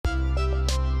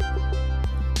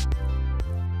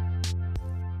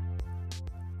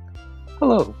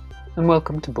Hello, and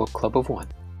welcome to Book Club of One.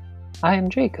 I am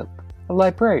Jacob, a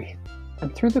librarian,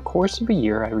 and through the course of a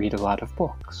year I read a lot of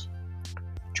books.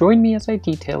 Join me as I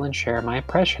detail and share my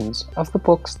impressions of the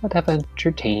books that have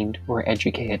entertained or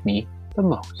educated me the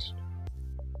most.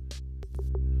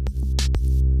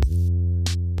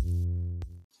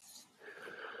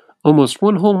 Almost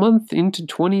one whole month into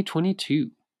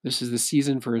 2022. This is the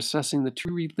season for assessing the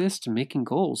to-read list and making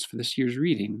goals for this year's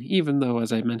reading, even though,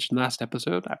 as I mentioned last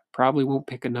episode, I probably won't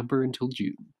pick a number until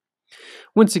June.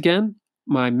 Once again,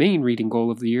 my main reading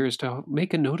goal of the year is to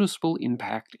make a noticeable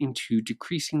impact into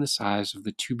decreasing the size of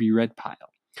the to-be-read pile.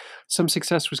 Some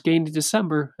success was gained in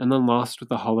December and then lost with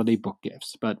the holiday book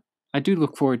gifts, but I do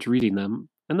look forward to reading them,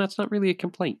 and that's not really a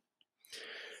complaint.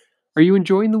 Are you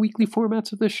enjoying the weekly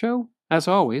formats of this show? As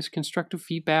always, constructive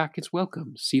feedback is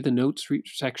welcome. See the notes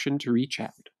section to reach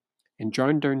out. And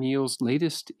John Darnielle's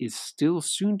latest is still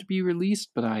soon to be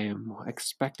released, but I am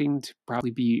expecting to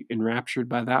probably be enraptured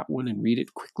by that one and read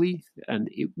it quickly, and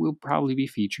it will probably be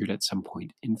featured at some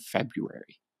point in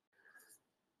February.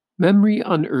 Memory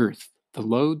Unearthed, the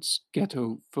Lodz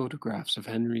Ghetto Photographs of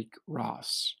Henrik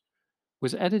Ross,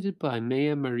 was edited by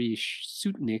Maya Marie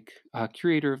Sutnik,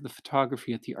 curator of the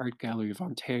photography at the Art Gallery of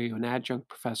Ontario and adjunct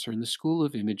professor in the School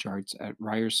of Image Arts at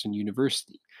Ryerson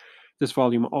University. This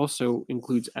volume also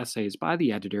includes essays by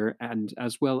the editor and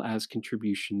as well as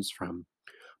contributions from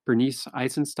Bernice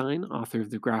Eisenstein, author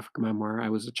of the graphic memoir I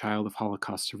Was a Child of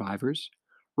Holocaust Survivors,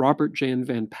 Robert Jan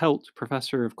van Pelt,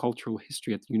 professor of cultural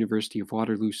history at the University of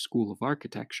Waterloo School of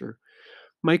Architecture,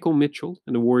 Michael Mitchell,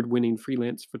 an award-winning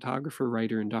freelance photographer,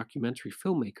 writer, and documentary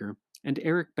filmmaker, and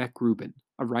Eric Beck-Rubin,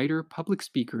 a writer, public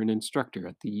speaker, and instructor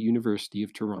at the University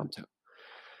of Toronto.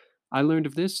 I learned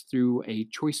of this through a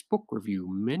choice book review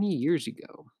many years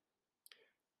ago.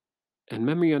 And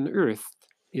Memory Unearthed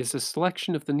is a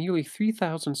selection of the nearly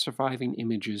 3,000 surviving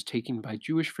images taken by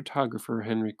Jewish photographer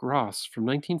Henrik Ross from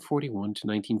 1941 to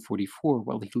 1944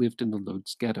 while he lived in the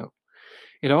Lodz ghetto.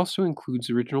 It also includes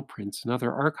original prints and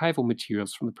other archival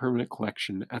materials from the permanent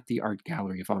collection at the Art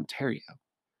Gallery of Ontario.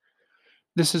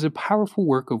 This is a powerful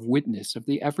work of witness of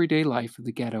the everyday life of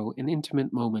the ghetto and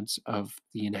intimate moments of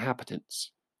the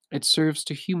inhabitants. It serves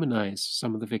to humanize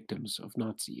some of the victims of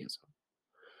Nazism.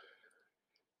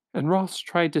 And Ross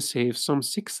tried to save some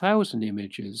 6,000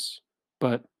 images,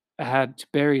 but had to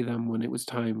bury them when it was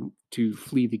time to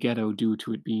flee the ghetto due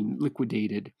to it being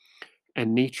liquidated,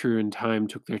 and nature and time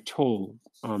took their toll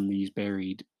on these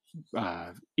buried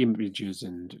images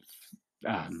and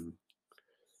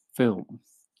film.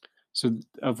 So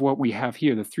of what we have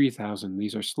here, the 3,000,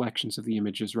 these are selections of the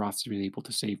images Ross was able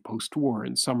to save post-war,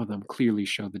 and some of them clearly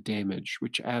show the damage,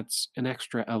 which adds an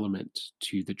extra element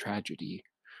to the tragedy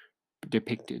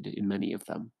depicted in many of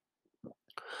them.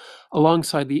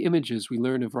 Alongside the images, we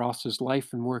learn of Ross's life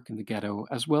and work in the ghetto,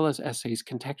 as well as essays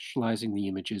contextualizing the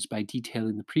images by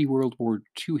detailing the pre-World War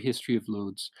II history of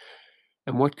Lodz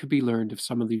and what could be learned of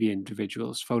some of the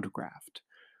individuals photographed.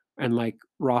 And like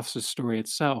Ross's story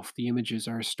itself, the images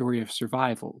are a story of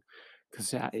survival,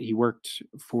 because he worked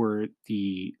for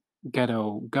the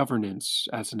ghetto governance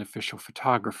as an official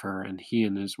photographer, and he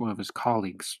and one of his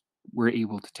colleagues were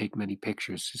able to take many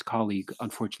pictures. His colleague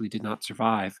unfortunately did not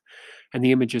survive, and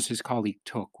the images his colleague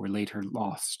took were later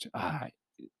lost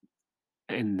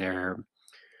in their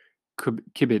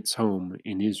kibbutz home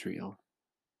in Israel.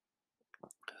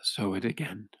 So it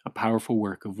again, a powerful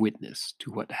work of witness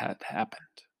to what had happened.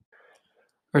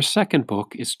 Our second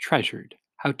book is Treasured: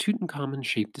 How Tutankhamun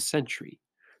Shaped a Century.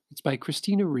 It's by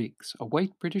Christina Riggs, a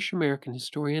white British-American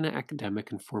historian,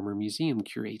 academic, and former museum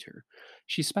curator.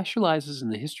 She specializes in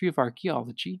the history of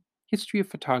archaeology, history of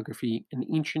photography, and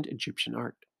ancient Egyptian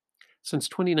art. Since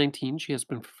 2019, she has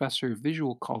been professor of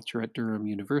visual culture at Durham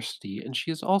University, and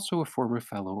she is also a former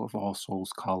fellow of All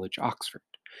Souls College, Oxford.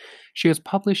 She has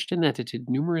published and edited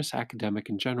numerous academic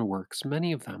and general works,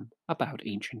 many of them about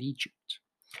ancient Egypt.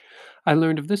 I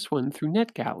learned of this one through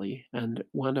NetGalley and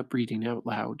wound up reading out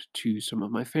loud to some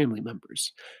of my family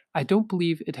members. I don't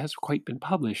believe it has quite been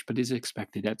published, but is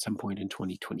expected at some point in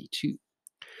 2022.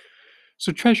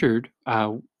 So Treasured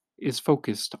is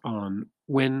focused on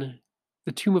when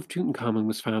the tomb of Tutankhamun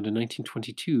was found in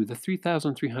 1922. The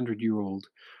 3,300-year-old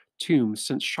tomb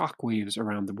sent shockwaves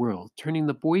around the world, turning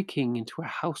the boy king into a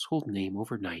household name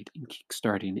overnight and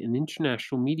kickstarting an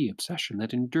international media obsession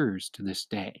that endures to this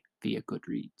day via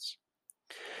Goodreads.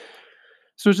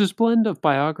 So it's this blend of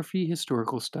biography,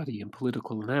 historical study, and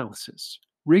political analysis.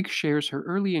 Riggs shares her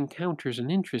early encounters and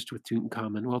interest with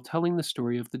Tutankhamun while telling the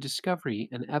story of the discovery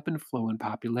and ebb and flow in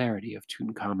popularity of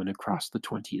Tutankhamun across the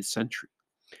 20th century.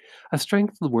 A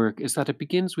strength of the work is that it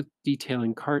begins with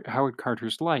detailing Howard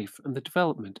Carter's life and the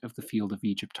development of the field of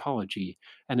Egyptology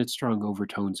and its strong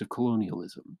overtones of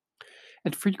colonialism.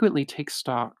 It frequently takes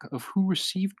stock of who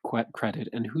received credit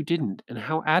and who didn't, and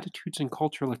how attitudes and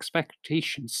cultural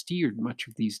expectations steered much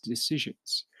of these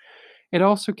decisions. It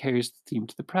also carries the theme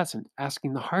to the present,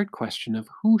 asking the hard question of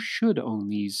who should own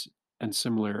these and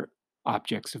similar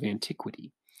objects of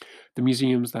antiquity, the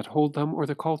museums that hold them, or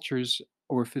the cultures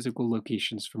or physical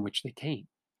locations from which they came.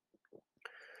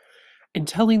 In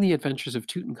telling the adventures of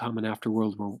Tutankhamun after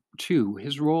World War II,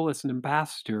 his role as an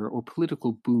ambassador or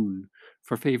political boon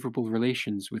for favorable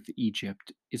relations with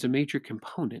Egypt is a major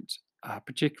component,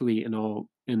 particularly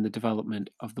in the development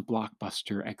of the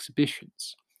blockbuster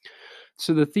exhibitions.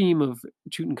 So the theme of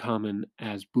Tutankhamun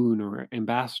as boon or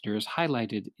ambassador is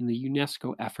highlighted in the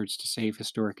UNESCO efforts to save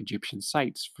historic Egyptian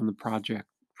sites from the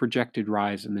projected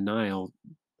rise in the Nile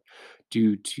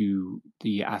due to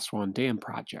the Aswan Dam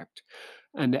project,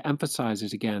 and it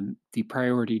emphasizes again the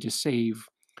priority to save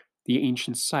the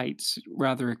ancient sites,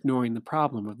 rather ignoring the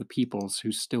problem of the peoples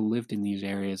who still lived in these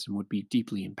areas and would be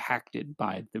deeply impacted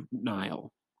by the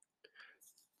Nile's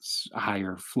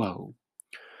higher flow.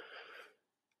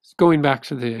 Going back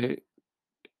to the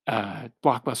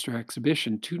blockbuster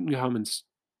exhibition, Tutankhamun's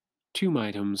tomb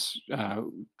items,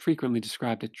 frequently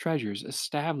described as treasures,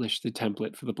 established the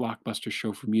template for the blockbuster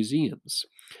show for museums,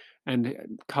 and it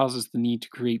causes the need to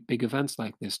create big events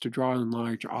like this to draw in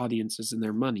large audiences and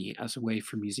their money as a way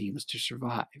for museums to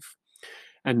survive.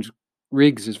 And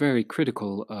Riggs is very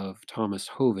critical of Thomas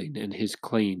Hoving and his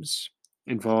claims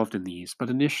involved in these,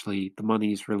 but initially the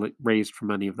monies raised from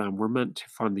many of them were meant to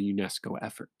fund the UNESCO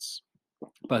efforts.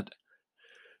 But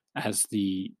as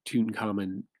the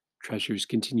Tutankhamun treasures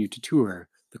continued to tour,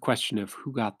 the question of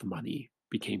who got the money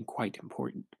became quite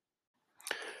important.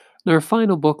 Now, our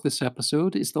final book this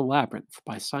episode is The Labyrinth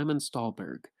by Simon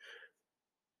Stolberg,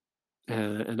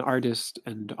 an artist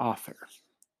and author.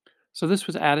 So this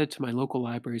was added to my local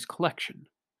library's collection.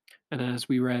 And as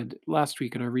we read last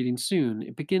week in our reading soon,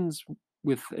 it begins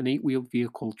with an 8-wheeled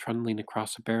vehicle trundling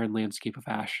across a barren landscape of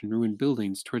ash and ruined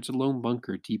buildings towards a lone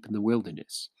bunker deep in the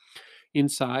wilderness.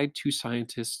 Inside, 2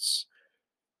 scientists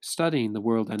studying the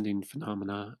world-ending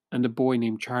phenomena and a boy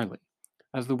named Charlie.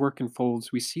 As the work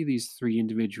unfolds, we see these 3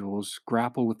 individuals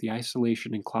grapple with the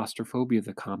isolation and claustrophobia of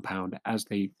the compound as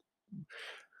they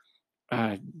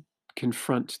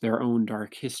confront their own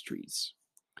dark histories.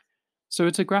 So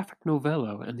it's a graphic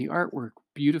novello, and the artwork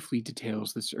beautifully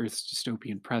details this Earth's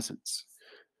dystopian present.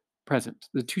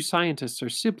 The 2 scientists are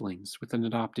siblings with an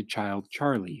adopted child,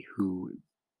 Charlie,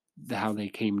 how they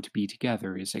came to be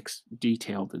together is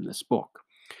detailed in this book.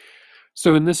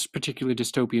 So in this particular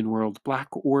dystopian world, black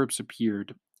orbs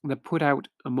appeared that put out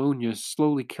ammonia,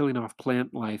 slowly killing off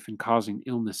plant life and causing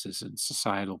illnesses and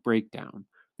societal breakdown.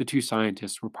 The 2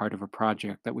 scientists were part of a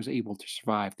project that was able to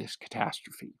survive this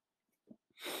catastrophe.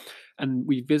 And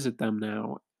we visit them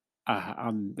now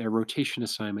on their rotation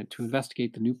assignment to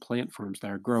investigate the new plant forms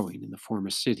that are growing in the former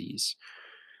cities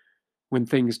when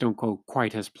things don't go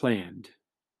quite as planned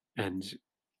and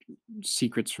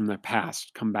secrets from their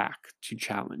past come back to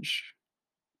challenge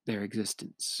their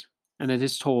existence. And it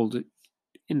is told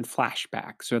in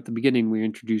flashback. So at the beginning, we're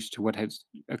introduced to what has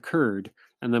occurred,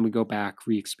 and then we go back,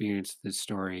 re-experience the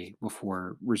story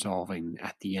before resolving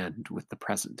at the end with the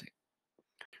present.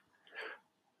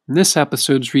 This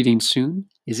episode's reading soon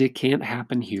is It Can't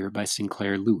Happen Here by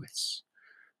Sinclair Lewis.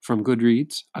 From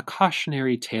Goodreads, a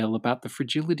cautionary tale about the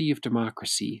fragility of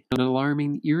democracy, an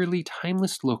alarming, eerily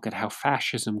timeless look at how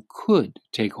fascism could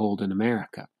take hold in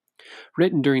America.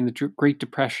 Written during the Great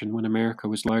Depression when America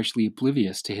was largely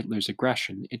oblivious to Hitler's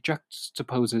aggression, it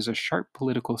juxtaposes a sharp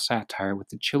political satire with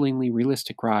the chillingly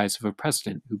realistic rise of a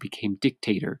president who became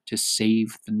dictator to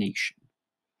save the nation.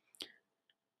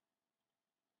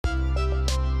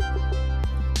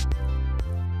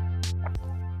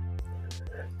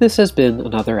 This has been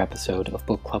another episode of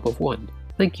Book Club of One.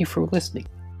 Thank you for listening.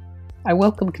 I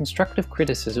welcome constructive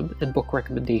criticism and book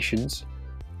recommendations,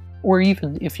 or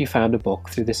even if you found a book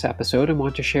through this episode and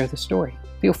want to share the story,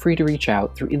 feel free to reach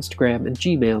out through Instagram and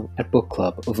Gmail at Book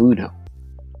Club of Uno.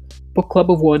 Book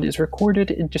Club of One is recorded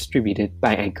and distributed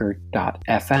by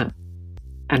Anchor.fm.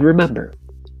 And remember,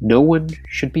 no one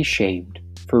should be shamed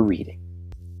for reading.